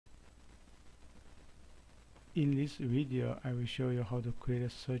In this video, I will show you how to create a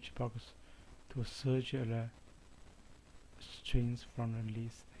search box to search the strings from the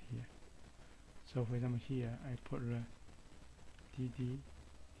list here. So for example here, I put the dd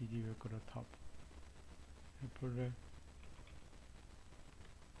will go to top. I put the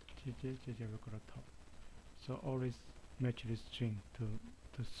jj will go to top. So always match this string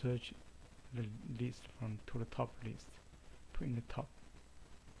to search the list from to the top list. Put in the top.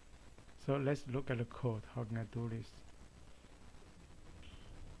 So let's look at the code. How can I do this?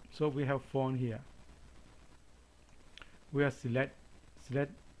 So we have phone here. We are select.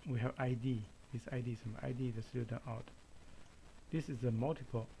 We have ID. This ID is the student out. This is a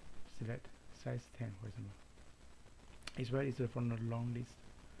multiple select size 10, for example. It's where it's from the long list.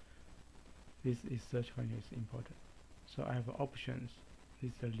 This is search function is important. So I have options. This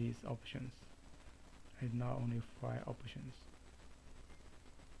is the list options. And now only 5 options.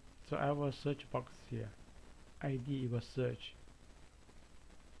 So I have a search box here. ID equals search.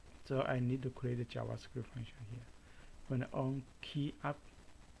 So I need to create a JavaScript function here. When on key up,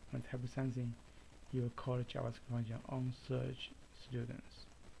 when type something, you will call the JavaScript function on search students.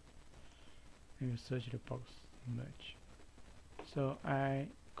 And you search the box merge. So I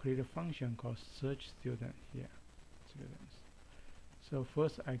create a function called search student here. Students. So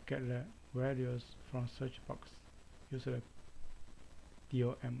first I get the values from search box. Use the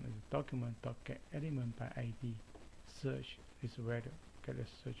DOM document.get element by ID. Search this value. Get the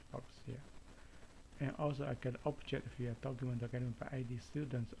search box here. And also I get object here document.get element by ID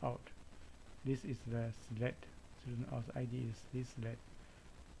students out. This is the select. Student out ID is this select.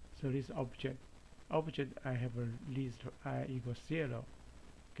 So this object I have a list I equals 0.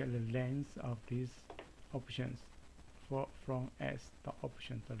 Get the length of these options from s dot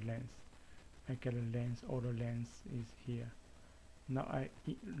options dot length. I get the length. All the length is here. Now I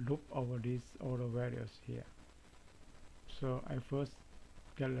loop over these all the values here. So I first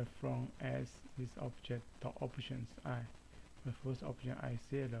get the from s this object dot options I. The first option I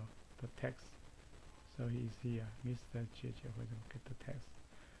 0 the text. So he is here. Mr. JJ, for example, get the text.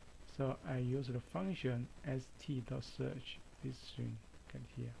 So I use the function st.search this string get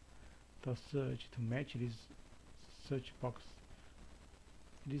here dot search to match this search box.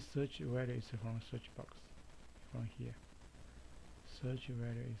 This search value is from search box from here. Search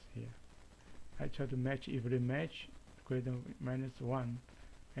value is here. I try to match. If they match greater than -1,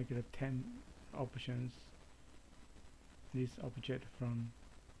 I get 10 options. This object from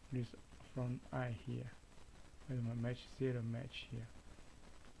I here. For example, match 0 match here.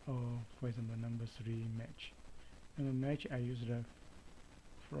 Or for example number 3 match. Number match I use the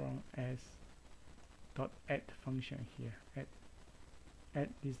from s dot add function here. Add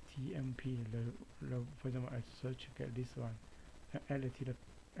this tmp. For example I search get this one. Add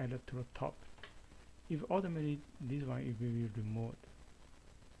it to the top. If automatically this one it will be removed.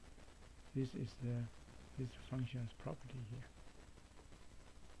 This is this function's property here.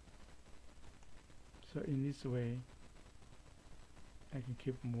 So in this way I can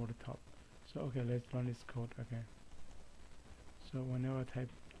keep more the top. So okay, let's run this code again. So whenever I type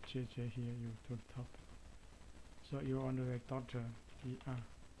JJ here, you to the top. So you want to like daughter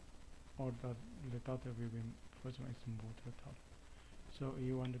or the daughter will be first one is moved to the top. So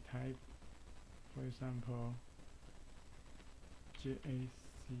you want to type, for example, JAC.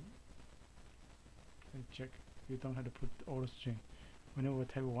 Check. You don't have to put all the string. Whenever I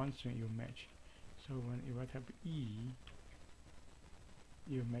type one string, you match. So if I type E,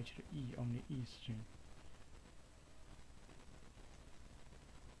 you match the E, only E string.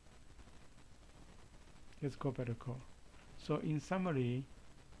 Let's go back to code. So in summary,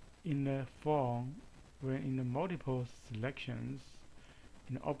 in the form, when in the multiple selections,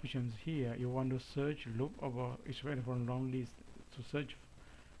 in the options here, you want to search loop over extract from long list to search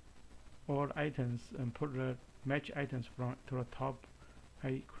all items and put the match items from to the top.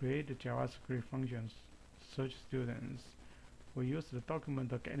 I create the JavaScript functions search students. We use the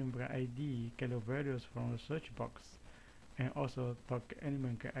document.get element ID get the values from the search box, and also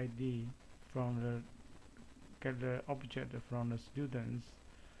element get ID from the get the object from the students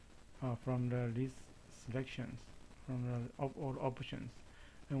from the list selections from the all options,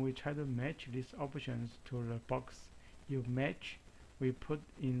 and we try to match these options to the box. You match, we put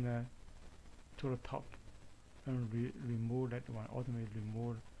in to the top and remove that one. Automatically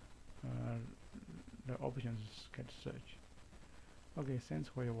remove the options get search. Okay, thanks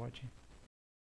for your watching.